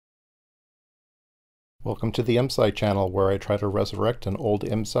Welcome to the IMSAI channel, where I try to resurrect an old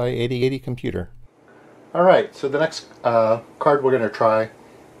IMSAI 8080 computer. Alright, so the next card we're going to try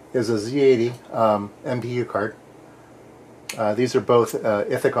is a Z80 MPU card. These are both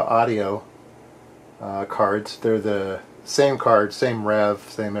Ithaca Audio cards. They're the same card, same rev,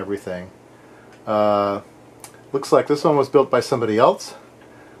 same everything. Looks like this one was built by somebody else.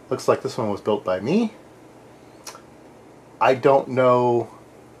 Looks like this one was built by me. I don't know.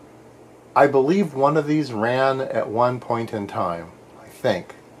 I believe one of these ran at one point in time, I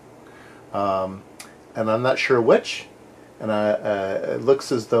think. And I'm not sure which. And it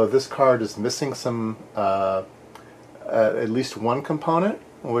looks as though this card is missing some, at least one component,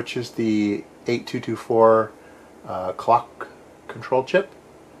 which is the 8224 clock control chip,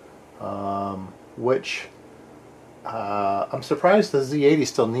 which I'm surprised the Z80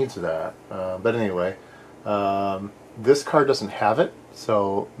 still needs that. But anyway, this card doesn't have it.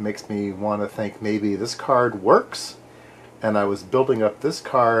 So it makes me want to think maybe this card works, and I was building up this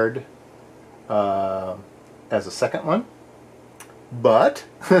card as a second one, but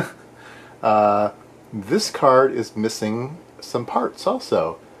this card is missing some parts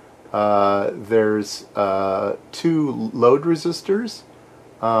also. There's two load resistors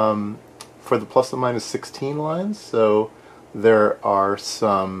for the plus and minus 16 lines, so there are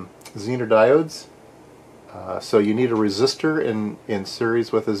some Zener diodes. So you need a resistor in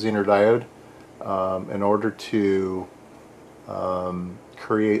series with a Zener diode in order to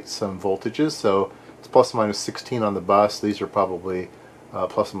create some voltages. So it's plus or minus 16 on the bus. These are probably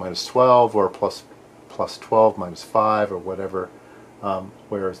plus or minus 12 or plus 12 minus 5 or whatever.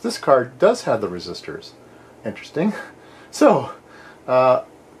 Whereas this card does have the resistors. Interesting. So,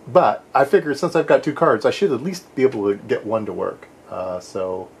 but I figured since I've got two cards, I should at least be able to get one to work.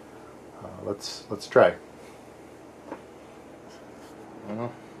 So let's try.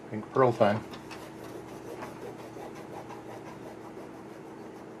 Well, pink pearl time.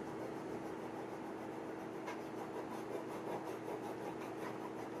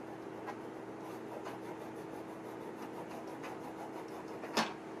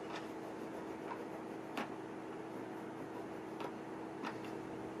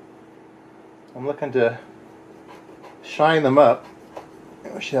 I'm looking to shine them up.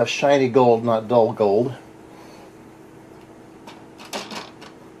 We should have shiny gold, not dull gold.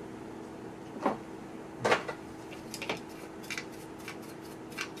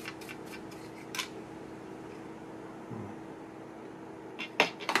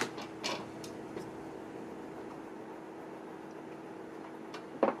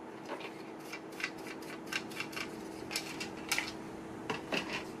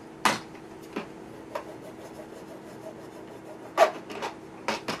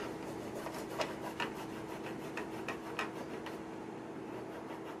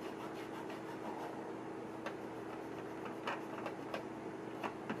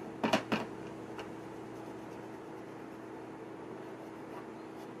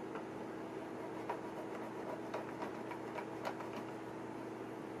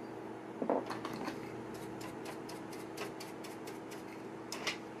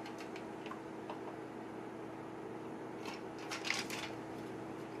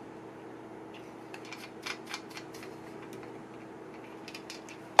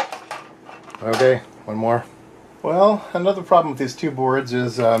 Okay, one more. Well, another problem with these two boards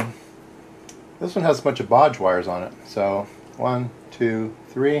is this one has a bunch of bodge wires on it. So 1, 2,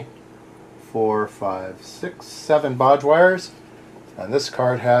 3, 4, 5, 6, 7 bodge wires, and this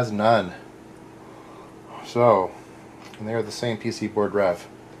card has none. So, and they're the same PC board rev.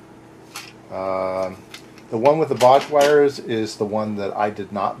 The one with the bodge wires is the one that I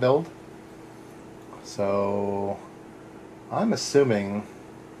did not build. So I'm assuming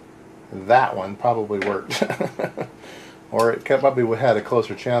that one probably worked. Or it probably had a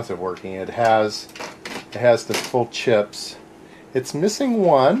closer chance of working. It has the full chips. It's missing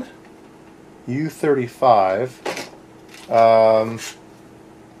one U35,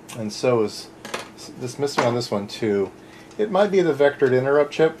 and so is this missing on this one too. It might be the vectored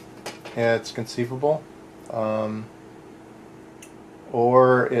interrupt chip. It's conceivable.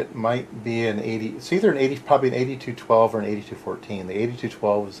 Or it might be an 80. It's either an 80, probably an 8212 or an 8214. The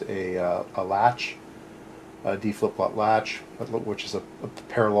 8212 is a latch, a D flip-flop latch, which is a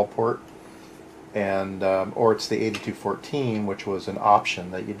parallel port, and or it's the 8214, which was an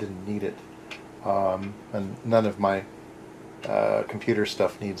option that you didn't need it. And none of my computer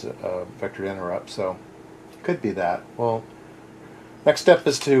stuff needs a vectored interrupt, so it could be that. Well, next step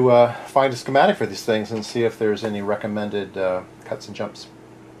is to find a schematic for these things and see if there's any recommended cuts and jumps.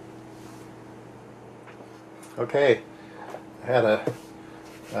 Okay, I had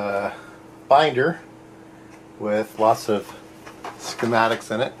a binder with lots of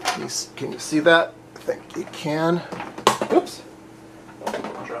schematics in it. Can you see that? I think you can. Oops.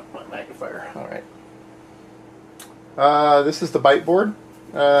 Drop my magnifier. Alright. This is the byte board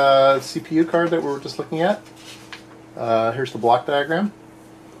CPU card that we were just looking at. Here's the block diagram.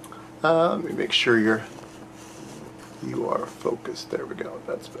 Let me make sure you are focused. There we go.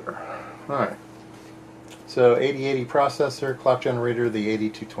 That's better. Alright. So 8080 processor, clock generator, the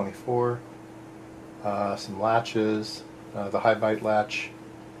 8224. Some latches. The high byte latch.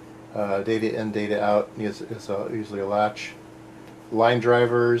 Data in, data out is usually a latch. Line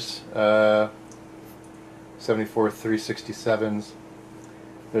drivers. 74367s.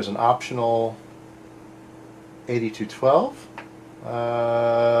 There's an optional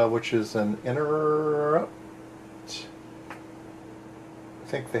 8212, which is an interrupt. I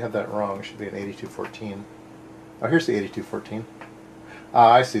think they have that wrong. It should be an 8214. Oh, here's the 8214.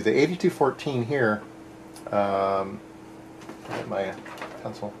 I see. The 8214 here. Get my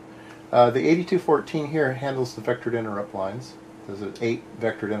pencil. The 8214 here handles the vectored interrupt lines. There's 8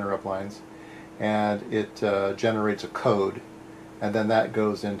 vectored interrupt lines, and it generates a code, and then that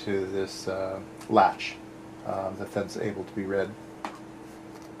goes into this latch that then's able to be read.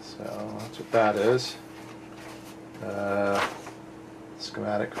 So that's what that is.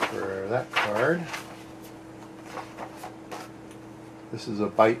 Schematic for that card. This is a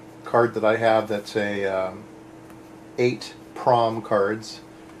byte card that I have that's a 8 prom cards.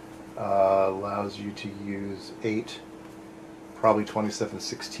 Allows you to use 8, probably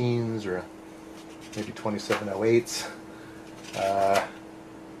 2716s or maybe 2708s. I'm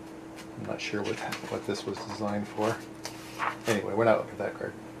not sure what this was designed for. Anyway, we're not looking at that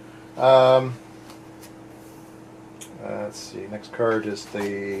card. Let's see, next card is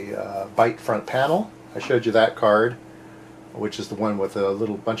the byte front panel. I showed you that card, which is the one with a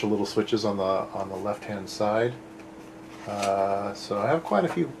bunch of little switches on the left hand side. So I have quite a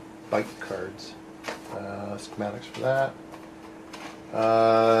few byte cards. Schematics for that.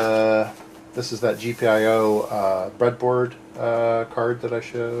 This is that GPIO breadboard card that I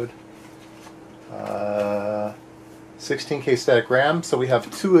showed. 16K static RAM. So we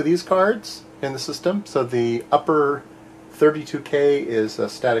have 2 of these cards in the system. So the upper 32K is a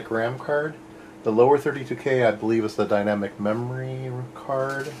static RAM card. The lower 32K, I believe, is the dynamic memory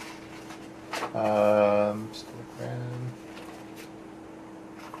card. Static RAM.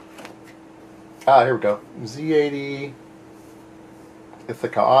 Here we go. Z80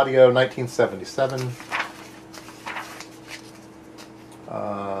 Ithaca Audio 1977.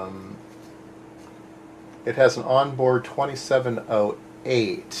 It has an onboard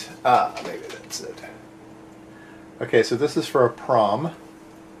 2708. Maybe that's it. Okay, so this is for a prom,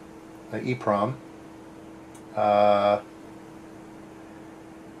 an EEPROM.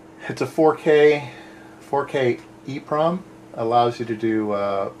 It's a 4K EEPROM. Allows you to do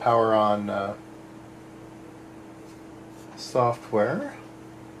power on software.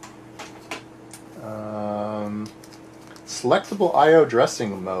 Selectable I/O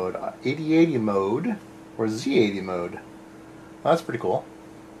dressing mode, 8080 mode, or Z80 mode. That's pretty cool.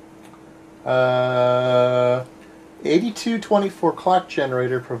 8224 clock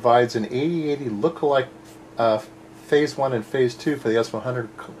generator provides an 8080 lookalike phase 1 and phase 2 for the S100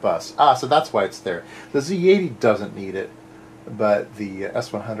 bus. So that's why it's there. The Z80 doesn't need it, but the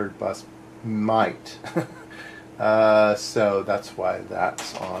S100 bus might. So that's why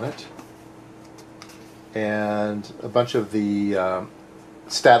that's on it. And a bunch of the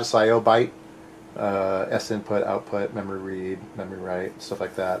status I/O byte, S input, output, memory read, memory write, stuff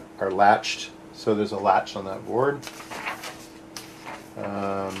like that are latched. So there's a latch on that board.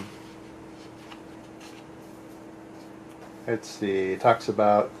 Let's see. It talks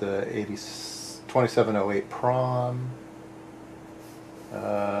about the 2708 prom.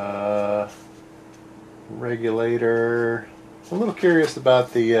 Regulator. I'm a little curious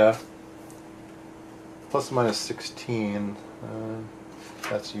about the plus or minus 16. If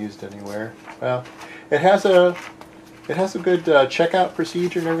that's used anywhere. Well, it has a good checkout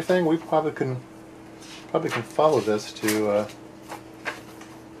procedure and everything. We probably can follow this to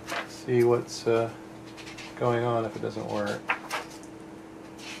see what's going on if it doesn't work.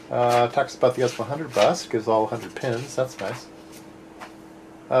 Talks about the S100 bus, gives all 100 pins. That's nice.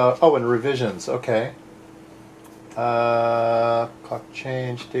 Oh, and revisions. Okay. Clock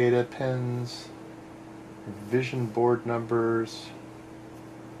change, data, pins, revision board numbers,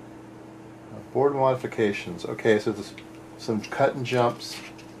 board modifications. Okay, so there's some cut and jumps.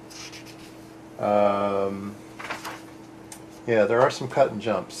 Yeah, there are some cut and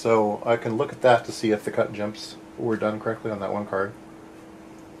jumps, so I can look at that to see if the cut and jumps were done correctly on that one card.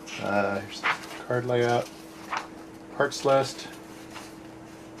 Here's the card layout. parts list.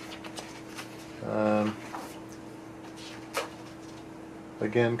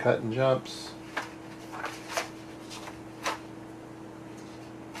 Again, cut and jumps.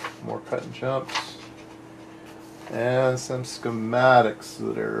 More cut and jumps. And some schematics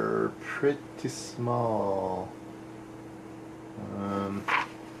that are pretty small.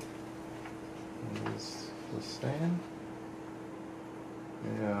 Is the same?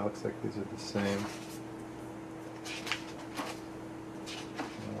 Yeah, looks like these are the same.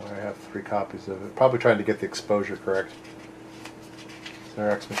 I have 3 copies of it. Probably trying to get the exposure correct.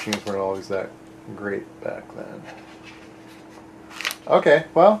 Xerox machines weren't always that great back then. Okay,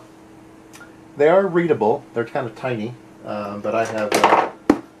 well, they are readable. They're kind of tiny, but I have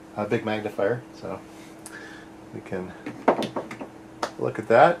a big magnifier, so we can look at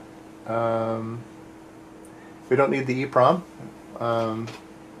that. We don't need the EEPROM.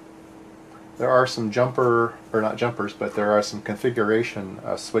 There are some jumper, or not jumpers, but there are some configuration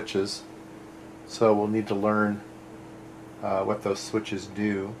switches. So we'll need to learn what those switches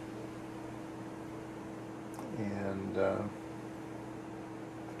do. And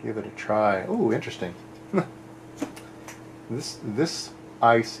give it a try. Ooh, interesting. This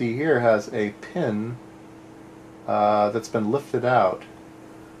IC here has a pin that's been lifted out.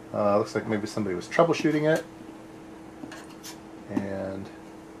 Looks like maybe somebody was troubleshooting it. And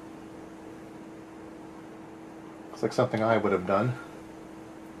looks like something I would have done.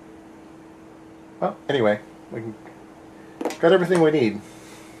 Well, anyway, we got everything we need.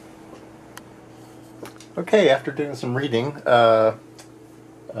 Okay, after doing some reading, the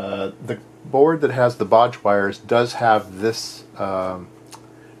board that has the bodge wires does have this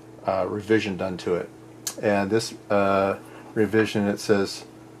revision done to it. And this revision, it says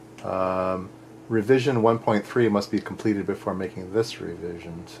revision 1.3 must be completed before making this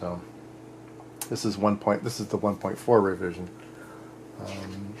revision. So this is the 1.4 revision.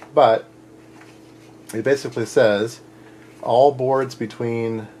 But it basically says all boards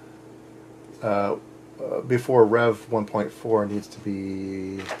between before Rev 1.4 needs to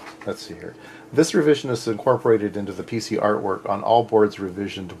be, let's see here. This revision is incorporated into the PC artwork on all boards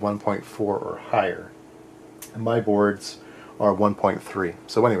revisioned 1.4 or higher. And my boards are 1.3.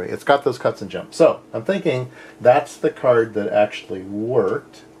 So anyway, it's got those cuts and jumps. So I'm thinking that's the card that actually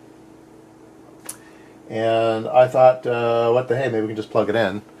worked. And I thought, what the hey, maybe we can just plug it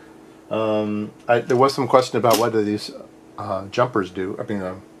in. There was some question about what do these jumpers do,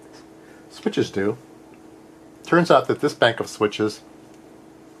 switches do. Turns out that this bank of switches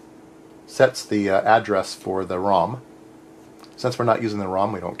sets the address for the ROM. Since we're not using the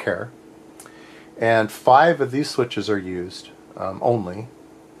ROM, we don't care. And 5 of these switches are used only.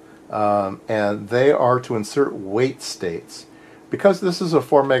 And they are to insert wait states. Because this is a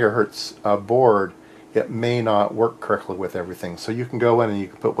 4 megahertz board, it may not work correctly with everything. So you can go in and you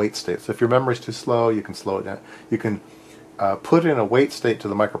can put wait states. If your memory is too slow, you can slow it down. You can put in a wait state to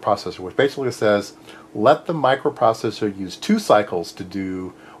the microprocessor, which basically says, let the microprocessor use 2 cycles to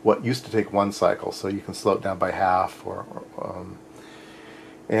do what used to take 1 cycle. So you can slow it down by half, or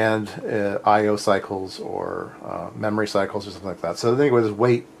I/O cycles, or memory cycles, or something like that. So anyway,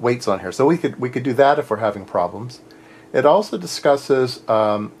 there's weights on here. So we could do that if we're having problems. It also discusses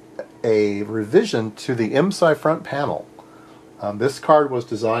a revision to the IMSAI front panel. This card was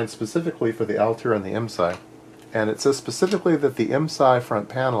designed specifically for the Altair and the IMSAI, and it says specifically that the IMSAI front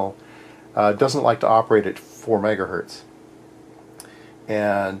panel doesn't like to operate at 4 megahertz.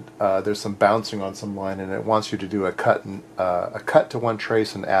 And there's some bouncing on some line, and it wants you to do a cut to one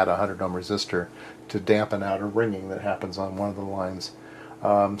trace and add a 100 ohm resistor to dampen out a ringing that happens on one of the lines.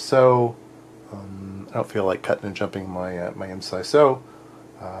 I don't feel like cutting and jumping my my IMSAI. So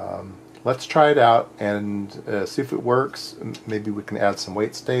let's try it out and see if it works. Maybe we can add some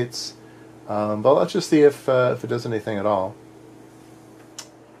wait states, but let's just see if it does anything at all.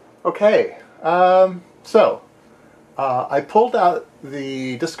 Okay, so I pulled out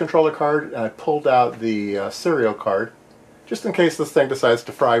the disk controller card, and I pulled out the serial card, just in case this thing decides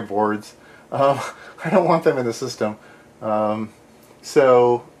to fry boards. I don't want them in the system.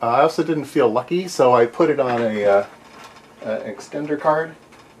 So I also didn't feel lucky, so I put it on an extender card.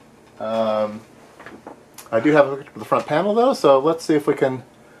 I do have a picture of the front panel though, so let's see if we can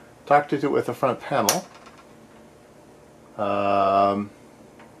talk to it with the front panel.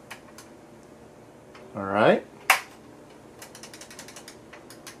 Alright.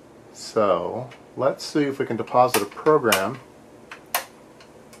 So let's see if we can deposit a program.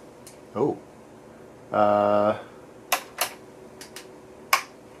 Oh.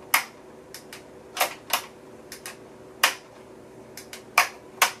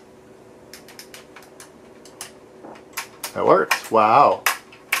 That works. Wow.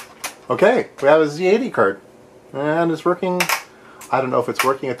 Okay, we have a Z80 card. And it's working. I don't know if it's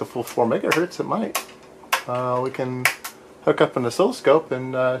working at the full 4 megahertz. It might. We can hook up an oscilloscope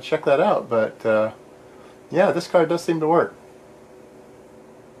and check that out. But yeah, this card does seem to work.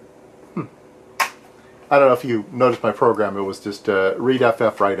 I don't know if you noticed my program. It was just read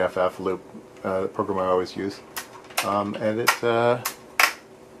FF, write FF loop, the program I always use. And it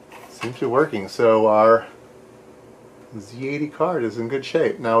seems to be working. So our Z80 card is in good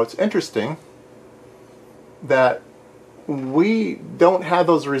shape. Now it's interesting that we don't have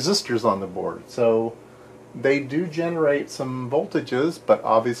those resistors on the board. So they do generate some voltages, but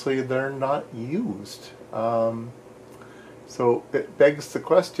obviously they're not used. So it begs the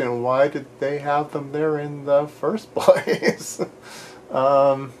question, why did they have them there in the first place? Yeah,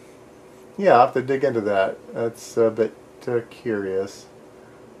 I'll have to dig into that. That's a bit curious.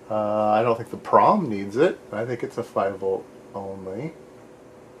 I don't think the prom needs it. I think it's a 5 volt only.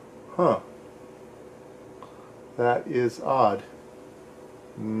 Huh. That is odd.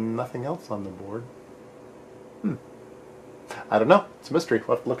 Nothing else on the board. I don't know. It's a mystery.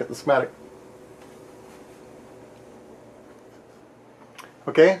 We'll have to look at the schematic.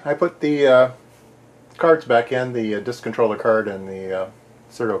 Okay, I put the cards back in, the disc controller card and the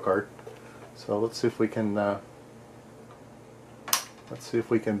serial card. So let's see if we can boot.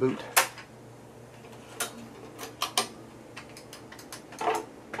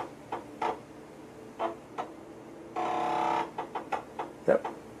 Yep.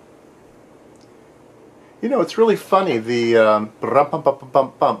 You know, it's really funny, the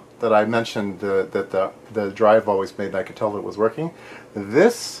bump that I mentioned that the drive always made, and I could tell that it was working.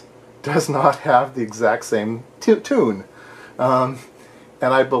 This does not have the exact same tune. And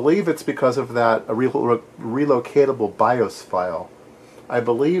I believe it's because of that relocatable BIOS file. I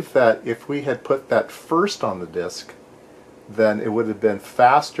believe that if we had put that first on the disk, then it would have been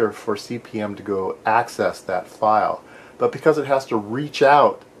faster for CPM to go access that file. But because it has to reach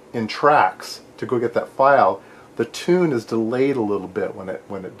out in tracks to go get that file, the tune is delayed a little bit when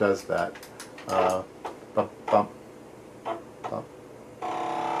it does that. Bump, bump, bump.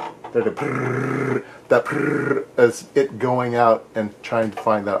 There, that prrr is it going out and trying to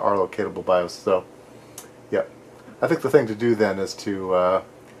find that R-locatable BIOS. So, yeah, I think the thing to do then is to,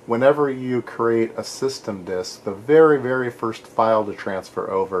 whenever you create a system disk, the very, very first file to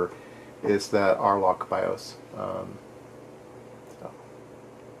transfer over is that R-lock BIOS. So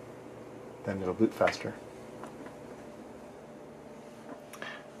then it'll boot faster.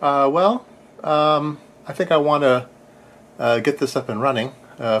 I think I want to get this up and running.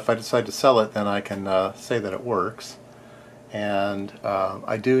 If I decide to sell it, then I can say that it works. And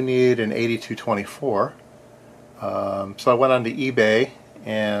I do need an 8224. So I went onto eBay,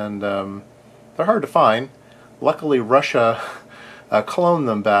 and they're hard to find. Luckily, Russia cloned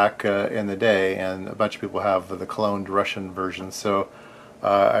them back in the day, and a bunch of people have the cloned Russian versions. So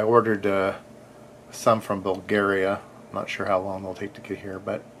I ordered some from Bulgaria. I'm not sure how long they'll take to get here,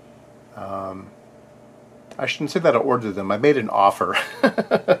 but I shouldn't say that I ordered them. I made an offer.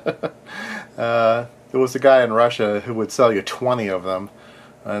 There was a guy in Russia who would sell you 20 of them,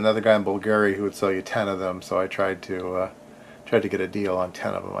 and another guy in Bulgaria who would sell you 10 of them. So I tried to get a deal on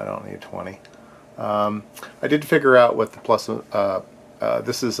 10 of them. I don't need 20. I did figure out what the plus.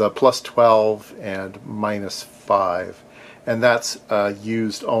 This is a plus 12 and minus 5, and that's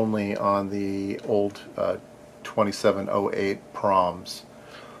used only on the old 2708 proms.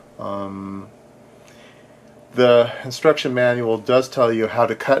 The instruction manual does tell you how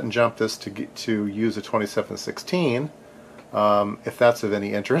to cut and jump this to use a 2716, if that's of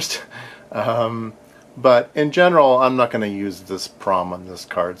any interest. But in general, I'm not going to use this prom on this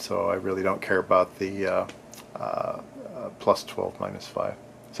card, so I really don't care about the plus 12 minus 5.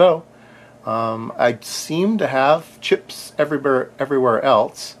 So I seem to have chips everywhere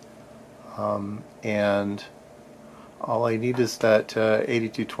else, and all I need is that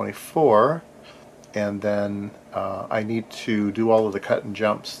 8224, and then I need to do all of the cut and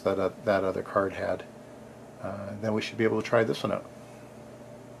jumps that that other card had. And then we should be able to try this one out.